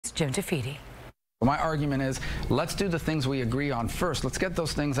Jim DeFede. My argument is, let's do the things we agree on first. Let's get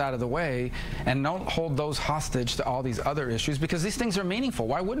those things out of the way and don't hold those hostage to all these other issues, because these things are meaningful.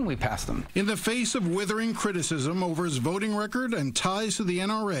 Why wouldn't we pass them? In the face of withering criticism over his voting record and ties to the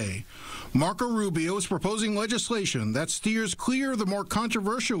NRA, Marco Rubio is proposing legislation that steers clear of the more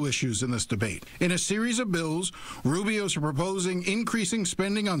controversial issues in this debate. In a series of bills, Rubio is proposing increasing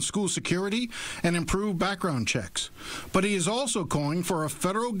spending on school security and improved background checks. But he is also calling for a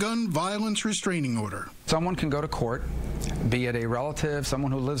federal gun violence restraining order. Someone can go to court, be it a relative, someone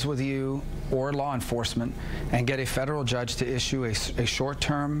who lives with you, or law enforcement, and get a federal judge to issue a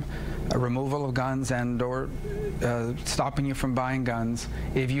short-term removal of guns and or stopping you from buying guns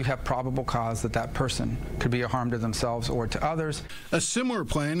if you have probable cause that that person could be a harm to themselves or to others. A similar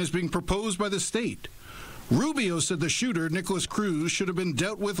plan is being proposed by the state. Rubio said the shooter, Nicholas Cruz, should have been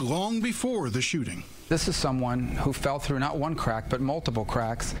dealt with long before the shooting. This is someone who fell through not one crack, but multiple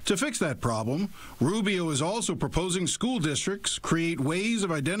cracks. To fix that problem, Rubio is also proposing school districts create ways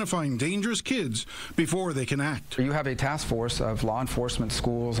of identifying dangerous kids before they can act. You have a task force of law enforcement,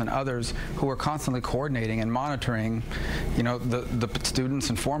 schools, and others who are constantly coordinating and monitoring, you know, the students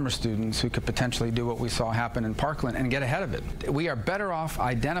and former students who could potentially do what we saw happen in Parkland and get ahead of it. We are better off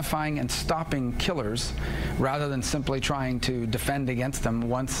identifying and stopping killers rather than simply trying to defend against them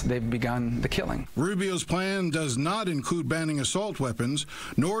once they've begun the killing. Rubio's plan does not include banning assault weapons,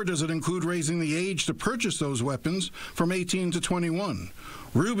 nor does it include raising the age to purchase those weapons from 18 to 21.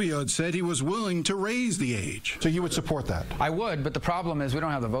 Rubio had said he was willing to raise the age. So you would support that? I would, but the problem is we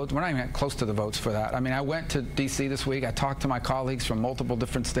don't have the votes. We're not even close to the votes for that. I mean, I went to D.C. this week. I talked to my colleagues from multiple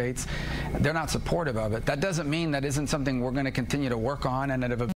different states. They're not supportive of it. That doesn't mean that isn't something we're going to continue to work on, and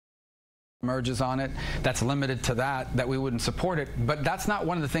that if a emerges on it that's limited to that we wouldn't support it. But that's not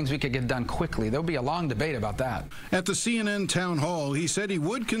one of the things we could get done quickly. There'll be a long debate about that. At the CNN town hall, he said he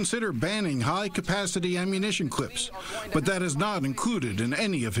would consider banning high-capacity ammunition clips, but that is not included in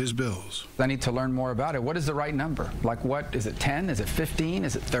any of his bills. I need to learn more about it. What is the right number? Like, what is it, 10? Is it 15?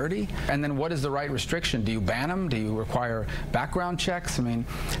 Is it 30? And then what is the right restriction? Do you ban them? Do you require background checks? I mean,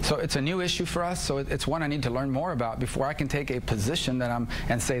 so it's a new issue for us, so it's one I need to learn more about before I can take a position that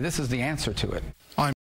and say this is the answer to it.